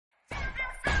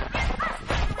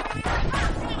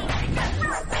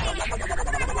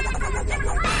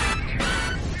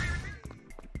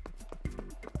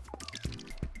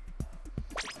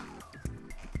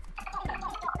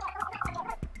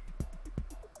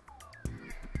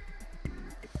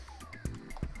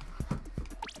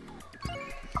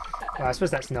Well, I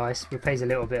suppose that's nice. Repays a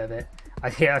little bit of it.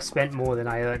 I think I spent more than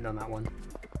I earned on that one.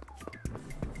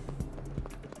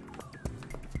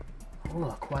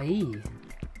 Oh, kawaii.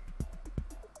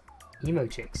 Emo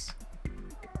chicks.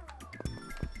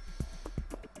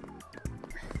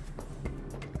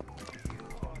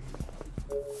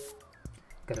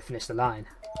 Gotta finish the line.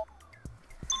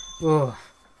 Oh.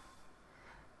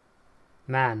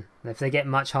 Man, if they get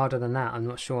much harder than that, I'm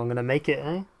not sure I'm gonna make it,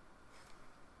 eh?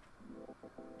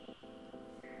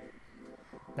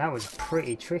 That was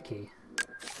pretty tricky.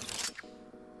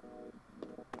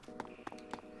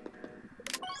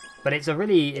 But it's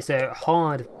a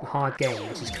hard game,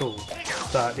 which is cool.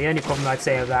 But the only problem I'd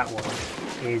say of that one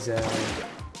is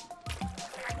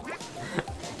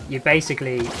you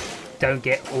basically don't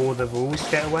get all the rules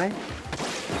straight away.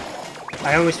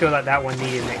 I always feel like that one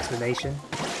needed an explanation.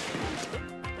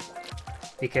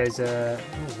 Because, oh,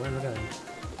 where am I going?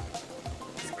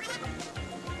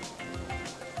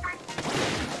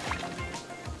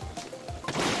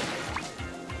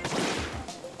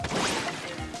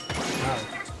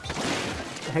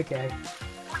 Oh. Okay.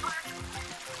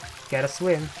 Gotta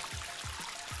swim.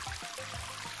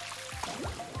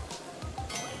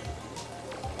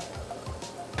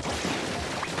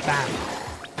 Bam.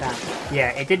 Bam.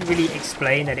 Yeah, it didn't really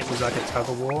explain that it was like a tug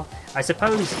of war. I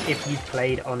suppose if you've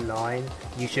played online,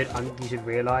 you should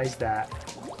realize that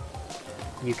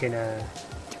you can.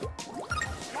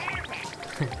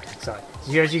 Sorry,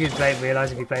 you can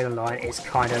realize if you played online, it's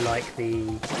kind of like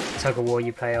the tug of war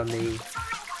you play on the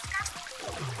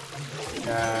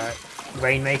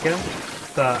Rainmaker.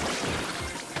 But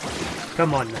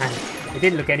come on, man, it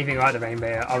didn't look anything like the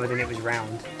Rainmaker other than it was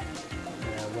round.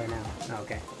 Where now? Oh,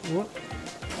 okay. Whoop.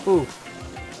 Ooh.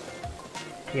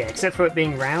 Yeah, except for it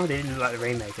being round, it didn't look like the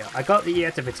Rainmaker. I got that you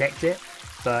had to protect it,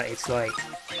 but it's like...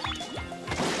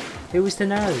 Who was to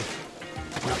know?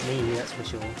 Not me, that's for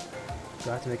sure. Do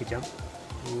I have to make a jump?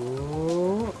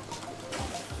 Ooh.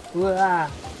 Wah.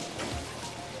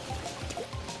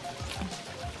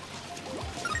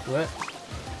 What?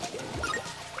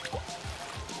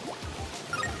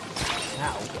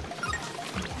 Ow.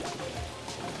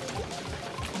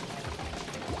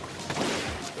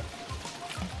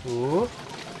 Ooh.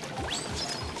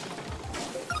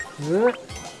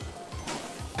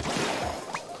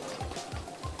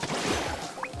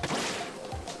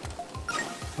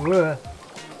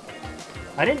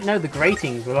 I didn't know the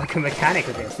gratings were like a mechanic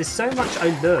of this. There's so much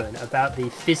I learn about the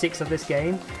physics of this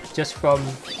game just from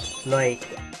like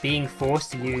being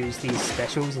forced to use these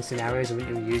specials in scenarios when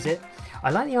you use it.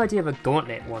 I like the idea of a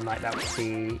gauntlet one like that would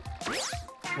be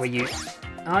where you...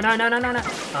 Oh no no no no no!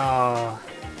 Oh.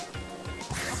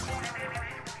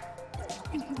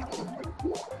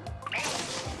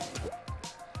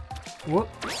 Whoop,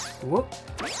 whoop,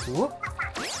 whoop.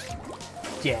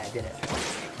 Yeah, I did it.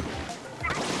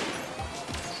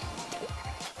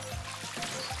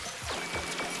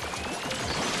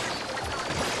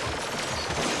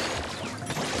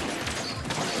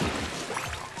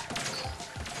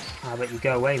 How about you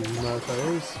go away,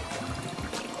 mofos?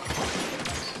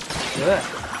 Yeah.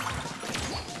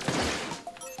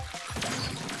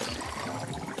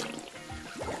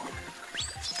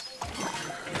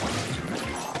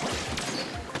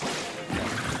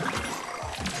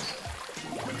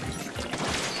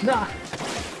 Nah!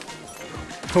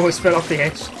 Always fell off the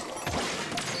edge.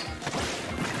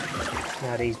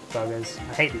 Now these buggers.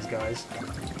 I hate these guys.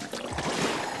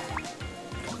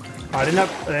 Oh,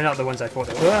 they're not the ones I thought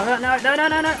they were. Oh, no, no, no,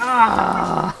 no, no!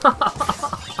 Ah!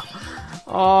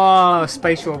 Oh,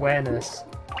 spatial awareness.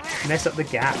 Mess up the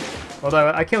gap.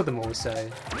 Although I killed them all, so...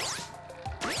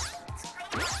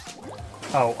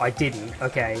 Oh, I didn't.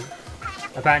 Okay.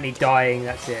 Apparently dying,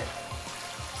 that's it.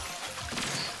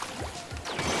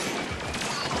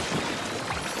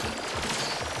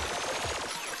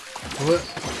 Whoop,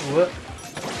 whoop.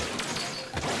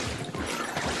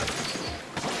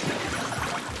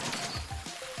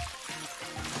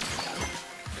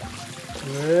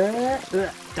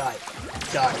 Die,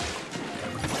 die.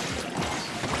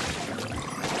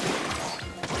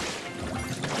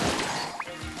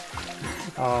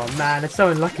 Oh man, it's so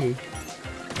unlucky. Yeah,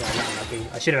 not unlucky.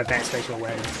 I should have had better spatial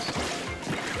awareness.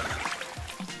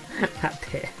 That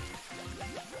bit.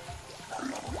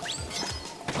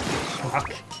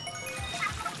 Fuck.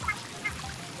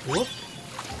 Whoop.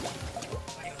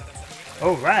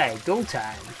 Alright, go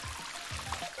time.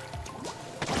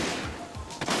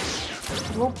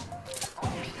 Whoop.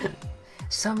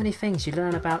 So many things you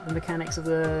learn about the mechanics of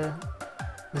the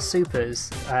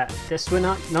supers just were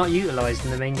not utilised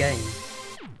in the main game.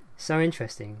 So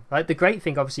interesting. Like the great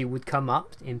thing obviously would come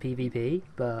up in PvP,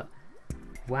 but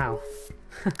wow.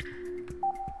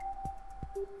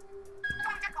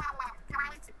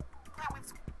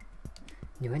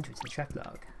 New entrance to track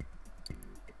log.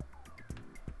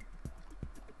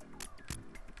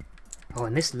 Oh,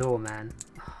 and this lore, man.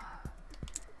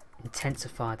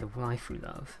 Intensify the waifu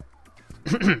love.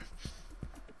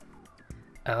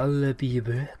 I'll be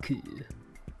back. You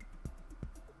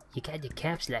got your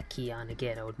caps lock key on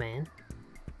again, old man.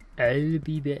 I'll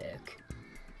be back.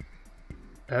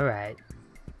 Alright.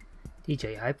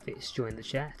 DJ Hypeface joined the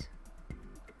chat.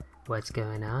 What's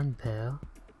going on, pal?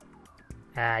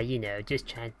 You know, just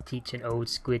trying to teach an old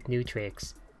squid new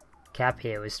tricks. Cap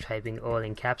here was typing all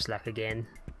in caps lock again.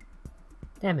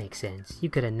 That makes sense. You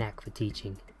got a knack for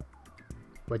teaching.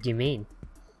 What do you mean?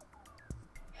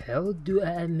 How do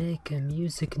I make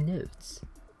music notes?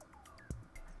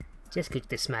 Just click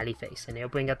the smiley face and it'll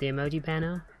bring up the emoji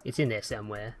panel. It's in there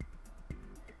somewhere.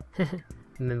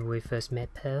 Remember when we first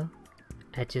met, pal?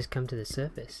 I'd just come to the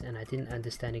surface and I didn't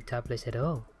understand Octopolis at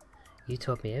all. You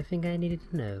taught me everything I needed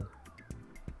to know.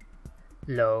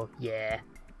 Lol, yeah.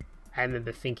 I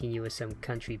remember thinking you were some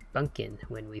country bumpkin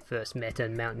when we first met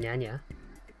on Mount Nyanya.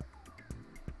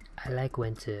 I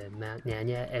went to Mount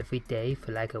Nyanya every day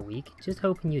for like a week, just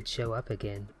hoping you'd show up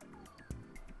again.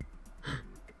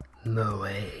 Moe.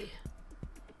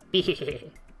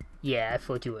 Yeah, I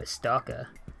thought you were a stalker.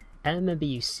 I remember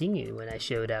you singing when I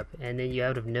showed up, and then you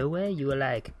out of nowhere, you were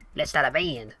like, let's start a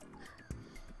band!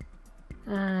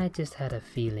 I just had a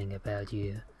feeling about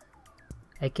you.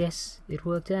 I guess it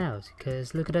worked out,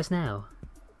 cause look at us now.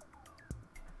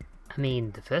 I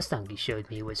mean, the first song you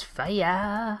showed me was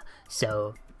fire,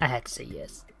 so I had to say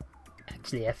yes.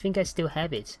 Actually, I think I still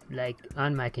have it, like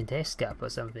on my desktop or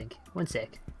something. One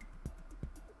sec.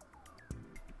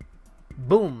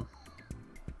 Boom!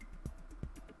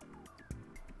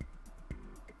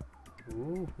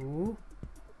 Ooh.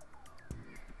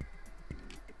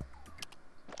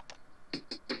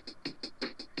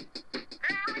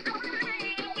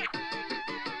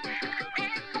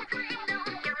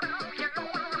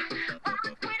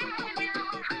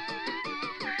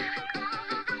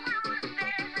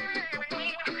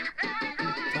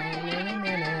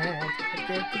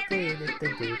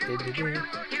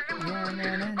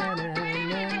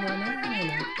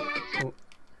 Oh,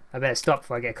 I better stop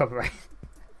before I get copyright.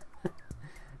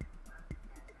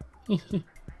 I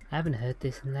haven't heard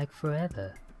this in like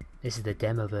forever. This is the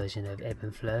demo version of Ebb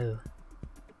and Flow.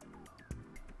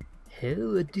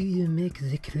 How do you make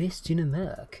the question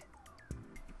mark?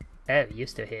 Oh, you're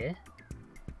still here?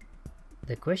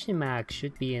 The question mark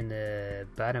should be in the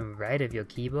bottom right of your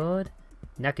keyboard.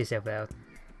 Knock yourself out.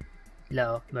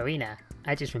 Lol, Marina,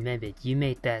 I just remembered you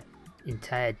made that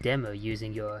entire demo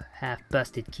using your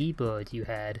half-busted keyboard you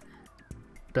had.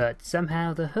 But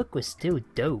somehow the hook was still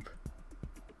dope.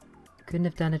 Couldn't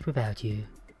have done it without you.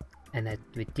 And that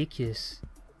ridiculous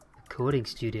recording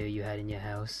studio you had in your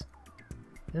house.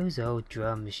 Those old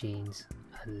drum machines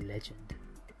are legend.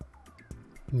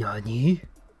 Nani?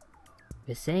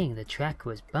 They're saying the track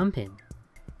was bumping.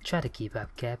 Try to keep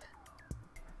up, Cap.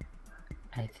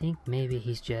 I think maybe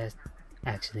he's just...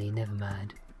 Actually, never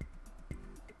mind.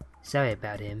 Sorry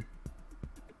about him.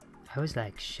 I was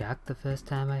like shocked the first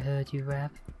time I heard you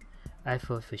rap. I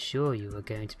thought for sure you were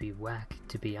going to be whack,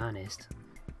 to be honest.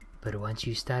 But once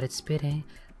you started spitting,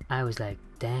 I was like,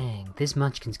 dang, this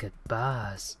munchkin's got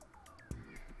bars.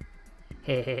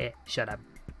 Hey, shut up.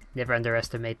 Never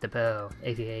underestimate the pearl,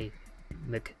 aka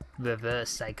reverse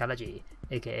psychology,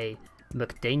 aka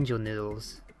McDangel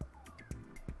noodles.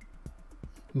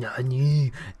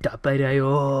 Nani? Dapai da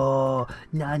yo!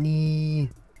 Nani?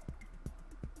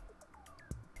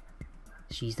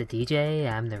 She's the DJ,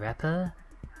 I'm the rapper?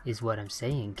 Is what I'm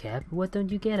saying, Cap. What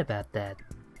don't you get about that?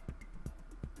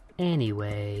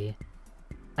 Anyway,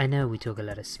 I know we talk a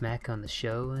lot of smack on the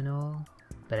show and all,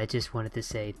 but I just wanted to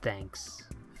say thanks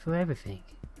for everything.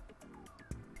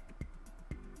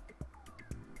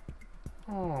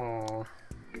 Oh,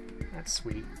 that's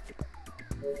sweet.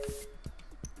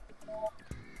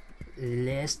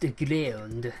 Last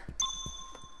ground.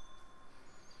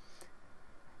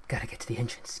 Gotta get to the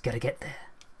entrance, gotta get there.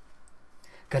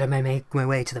 Gotta make my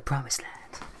way to the promised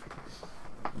land.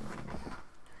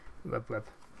 Rub, rub.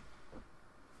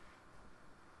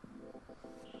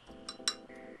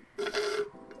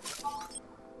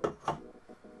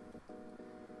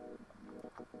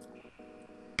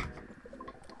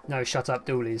 No, shut up,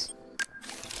 doolies.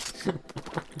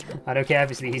 I don't care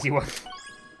if it's the easy one.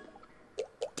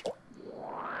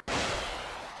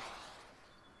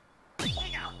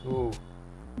 Ooh,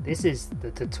 this is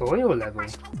the tutorial level.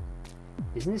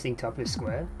 Isn't this Octopolis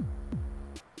Square?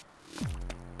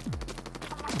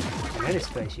 I know this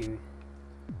place I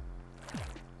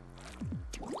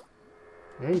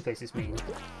know this place is mean.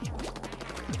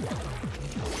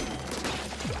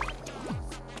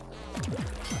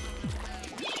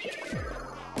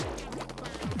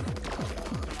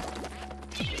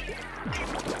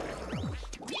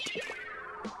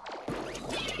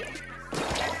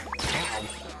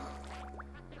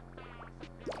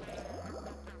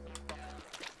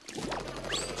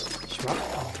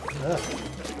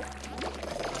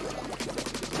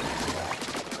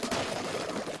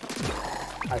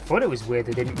 I thought it was weird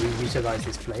they didn't reutilize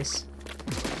this place.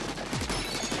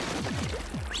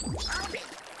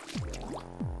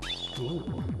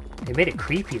 Ooh. They made it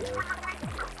creepy though.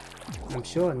 I'm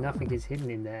sure nothing is hidden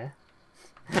in there.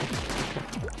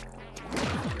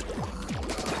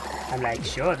 I'm like,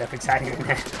 sure, nothing's hiding in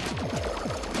there.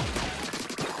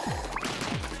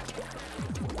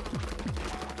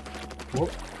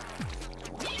 Whoop.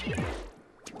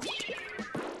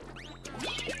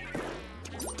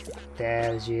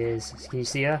 There she is. Can you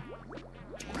see her?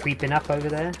 Creeping up over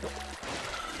there.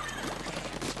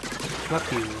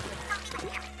 Fuck you.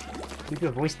 Keep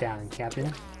your voice down,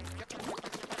 Captain.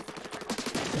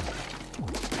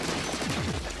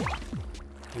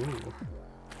 Ooh.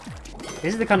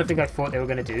 This is the kind of thing I thought they were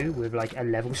going to do with like a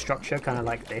level structure, kind of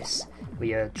like this, where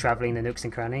you're travelling the nooks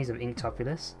and crannies of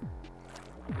Inktopulus.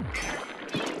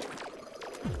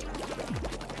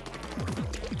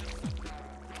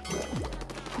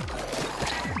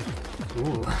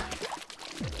 Ooh.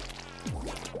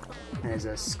 There's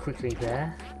a quick link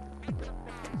there.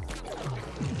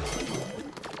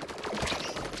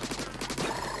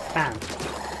 Bam!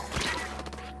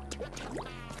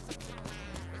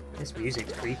 This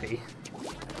music's creepy.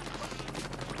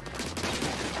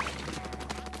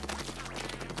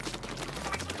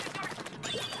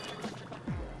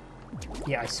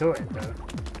 Yeah, I saw it though.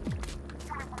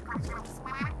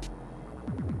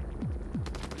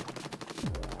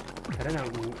 I don't know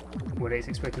what it's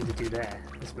expecting to do there.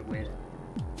 That's a bit weird.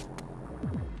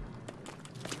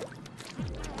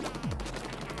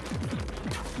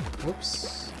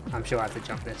 Whoops. I'm sure I have to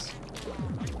jump this.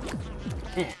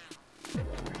 Yeah.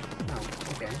 Oh,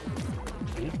 okay.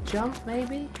 Big jump,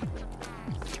 maybe?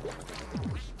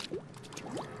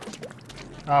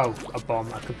 Oh, a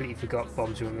bomb. I completely forgot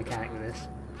bombs were a mechanic with this.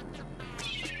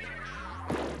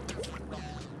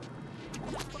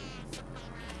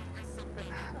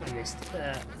 I missed.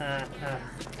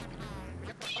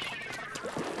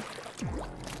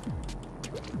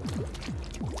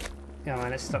 Come on,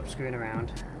 let's stop screwing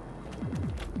around.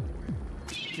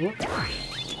 Whoop.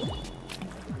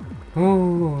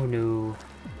 Oh no,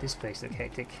 this place looks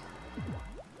hectic.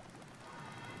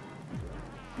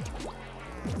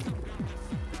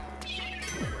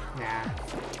 Nah.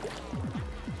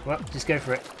 Well, just go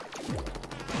for it.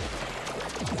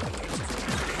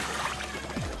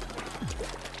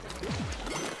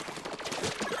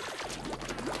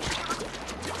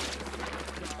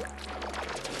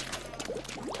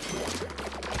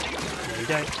 There you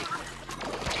go.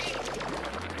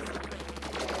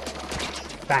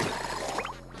 Bang.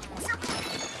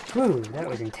 Whew, that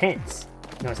was intense.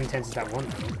 Not as intense as that one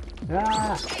though.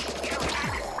 Ah!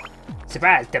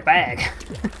 Surprise, the bag!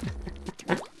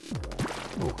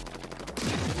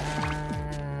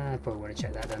 I probably want to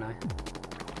check that, don't I?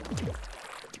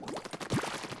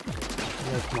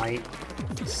 Look, my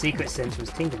secret sense was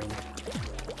tingling.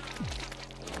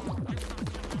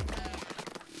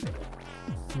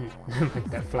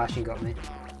 That flashing got me.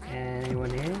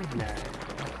 Anyone here? No.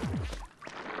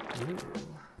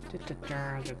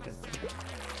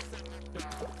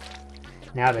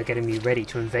 Now they're getting me ready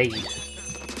to invade.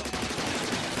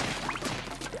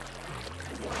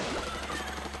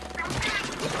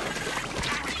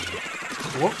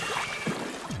 Whoop.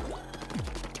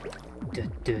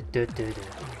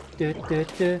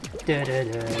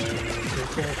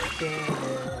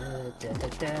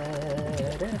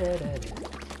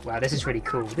 Wow, this is really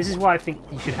cool. This is why I think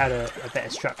you should have a better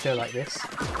structure like this.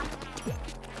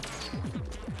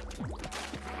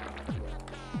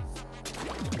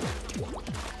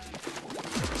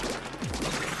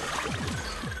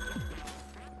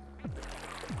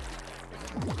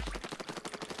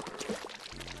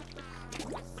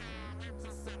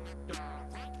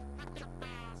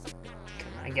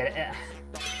 Come on, get it.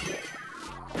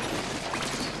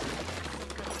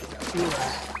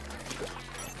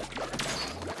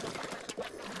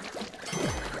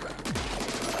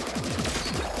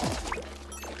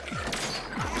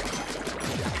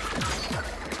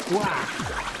 Wow.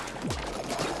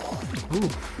 Ooh.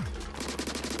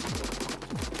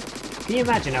 Can you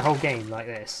imagine a whole game like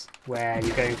this, where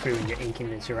you're going through and you're inking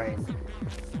the terrain?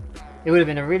 It would have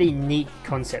been a really neat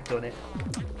concept on it.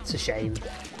 It's a shame.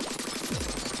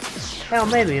 Hell,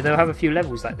 maybe they'll have a few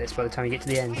levels like this by the time you get to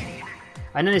the end.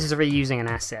 I know this is reusing an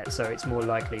asset, so it's more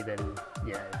likely than,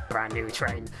 you know, brand new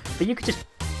train. But you could just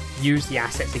use the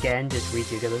assets again, just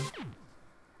rejigger them.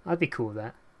 I'd be cool with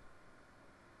that.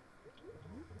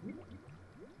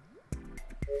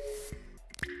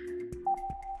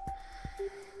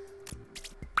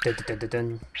 Dun, dun, dun,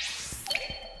 dun.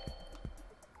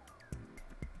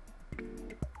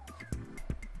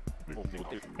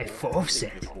 A fourth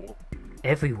set.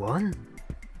 Everyone?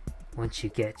 Once you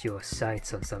get your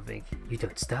sights on something, you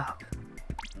don't stop.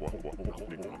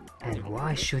 And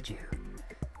why should you?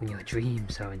 When your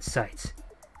dreams are in sight.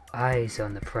 Eyes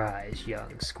on the prize,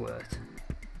 young squirt.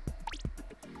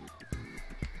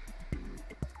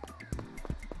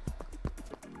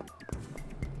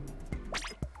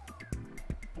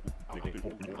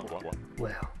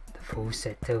 Well, the full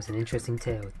set tells an interesting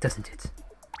tale, doesn't it?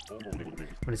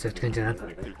 When it's to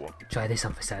another, try this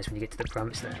on for size when you get to the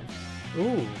promised land.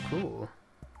 Ooh, cool.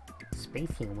 Space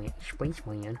man.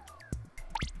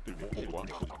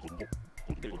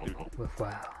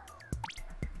 Worthwhile.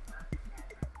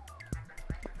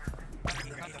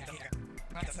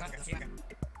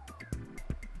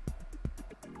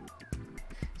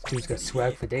 This dude's got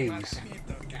swag for days.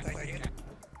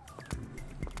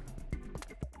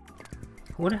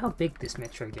 I wonder how big this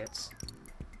metro gets.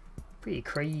 Pretty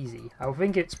crazy. I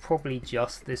think it's probably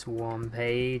just this one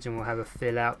page and we'll have a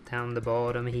fill out down the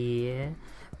bottom here.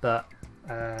 But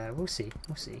we'll see.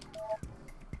 We'll see.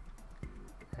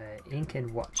 Ink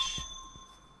and watch.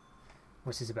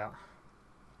 What's this about?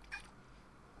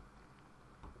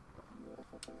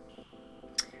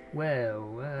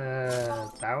 Well,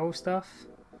 barrel stuff?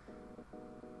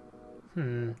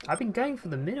 I've been going for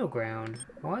the middle ground.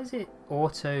 Why is it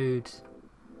autoed?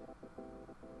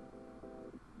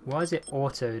 Why is it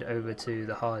autoed over to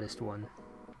the hardest one?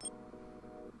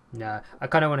 No, I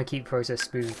kind of want to keep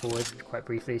process moving forward quite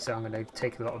briefly, so I'm going to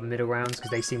take a lot of middle rounds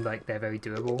because they seem like they're very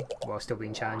doable while still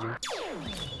being challenging.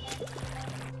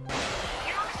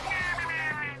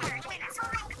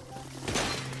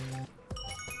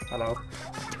 Hello.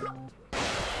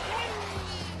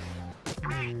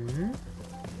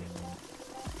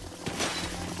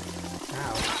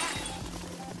 Ow.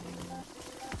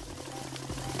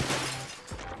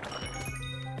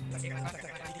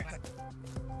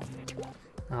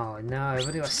 Oh no, I've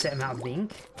already got to set him out of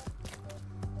ink.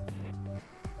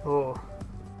 Oh.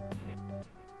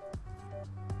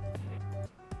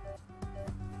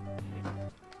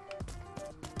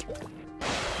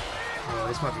 Oh,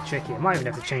 this might be tricky. I might even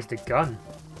have to change the gun.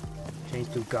 Change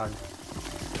to gun.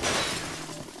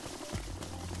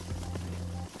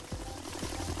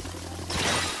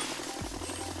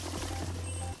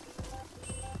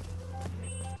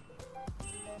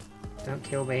 Don't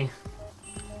kill me.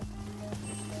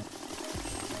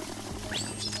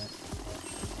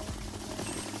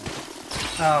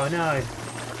 Oh no!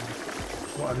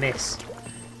 What a miss.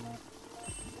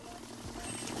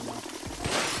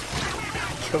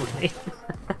 Killed me.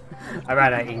 I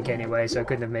ran out of ink anyway, so I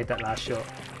couldn't have made that last shot.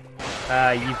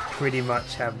 You pretty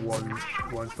much have one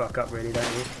fuck up really, don't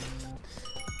you?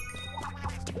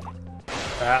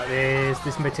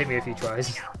 This might take me a few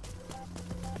tries.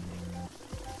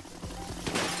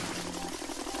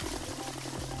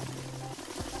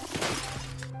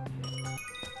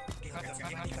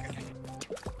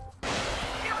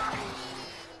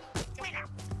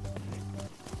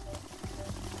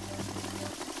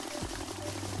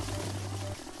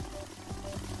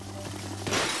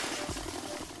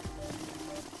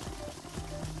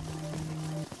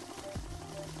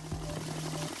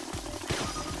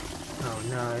 Oh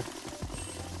no.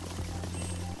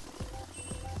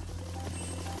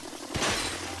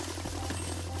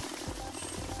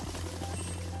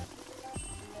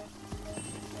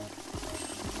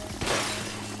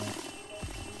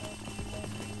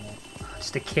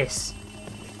 Just a kiss.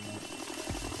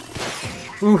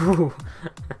 Ooh.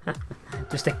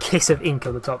 Just a kiss of ink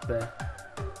on the top there.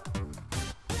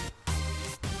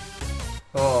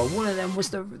 Oh, one of them was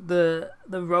the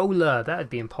roller. That would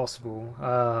be impossible.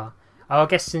 I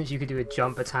guess since you could do a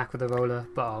jump attack with the roller,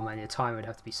 but oh man, your time would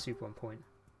have to be super on point.